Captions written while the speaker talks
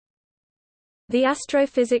The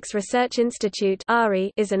Astrophysics Research Institute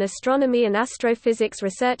is an astronomy and astrophysics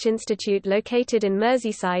research institute located in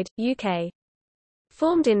Merseyside, UK.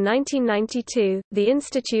 Formed in 1992, the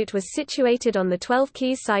institute was situated on the 12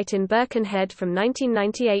 Keys site in Birkenhead from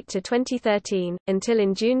 1998 to 2013, until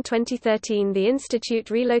in June 2013 the institute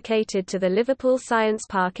relocated to the Liverpool Science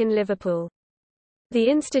Park in Liverpool. The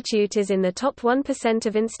institute is in the top 1%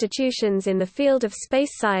 of institutions in the field of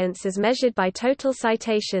space science as measured by total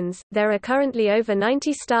citations. There are currently over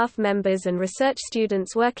 90 staff members and research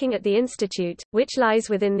students working at the institute, which lies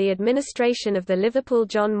within the administration of the Liverpool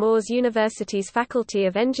John Moores University's Faculty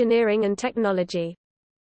of Engineering and Technology.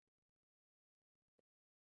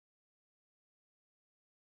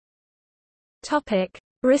 Topic: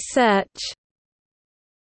 Research.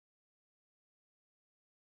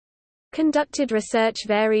 Conducted research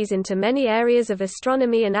varies into many areas of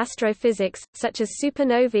astronomy and astrophysics, such as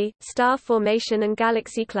supernovae, star formation and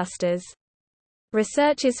galaxy clusters.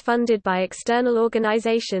 Research is funded by external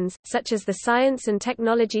organizations, such as the Science and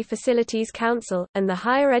Technology Facilities Council, and the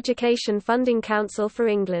Higher Education Funding Council for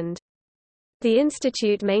England. The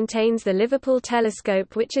institute maintains the Liverpool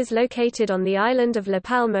Telescope, which is located on the island of La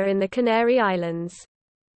Palma in the Canary Islands.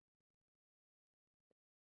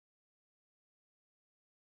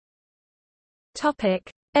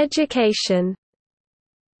 Education.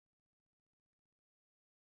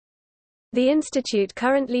 The institute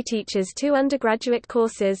currently teaches 2 undergraduate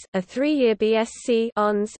courses, a 3-year BSc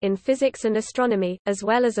 (Hons) in physics and astronomy, as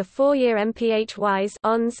well as a 4-year MPH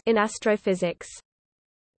 (Hons) in astrophysics.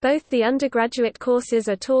 Both the undergraduate courses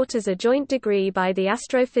are taught as a joint degree by the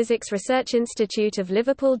Astrophysics Research Institute of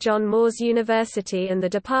Liverpool John Moores University and the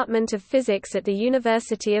Department of Physics at the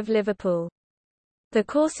University of Liverpool. The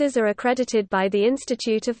courses are accredited by the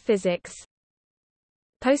Institute of Physics.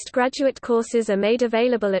 Postgraduate courses are made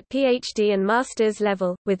available at PhD and master's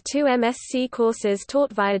level, with 2 MSc courses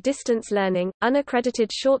taught via distance learning. Unaccredited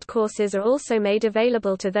short courses are also made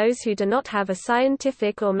available to those who do not have a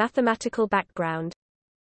scientific or mathematical background.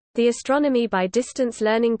 The astronomy by distance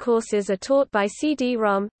learning courses are taught by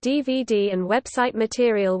CD-ROM, DVD and website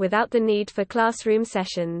material without the need for classroom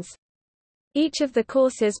sessions. Each of the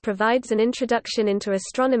courses provides an introduction into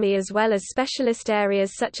astronomy as well as specialist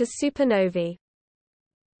areas such as supernovae.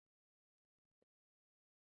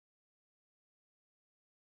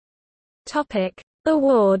 Topic: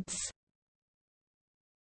 Awards.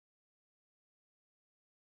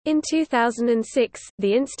 In 2006,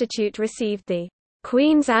 the institute received the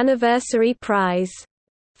Queen's Anniversary Prize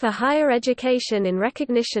for higher education in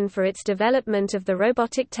recognition for its development of the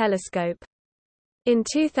robotic telescope. In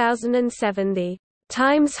 2007 the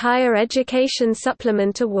Times Higher Education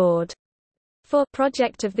Supplement Award for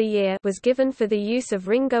Project of the Year was given for the use of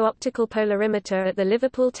Ringo optical polarimeter at the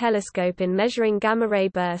Liverpool telescope in measuring gamma-ray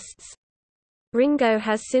bursts. Ringo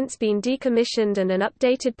has since been decommissioned and an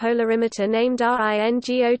updated polarimeter named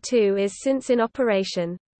RINGO2 is since in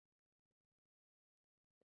operation.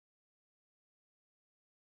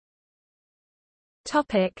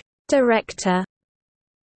 Director.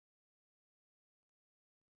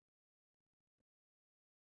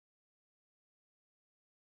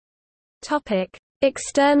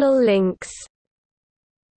 External links.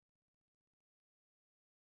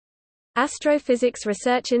 Astrophysics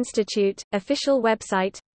Research Institute, official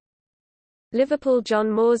website. Liverpool John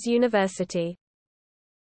Moores University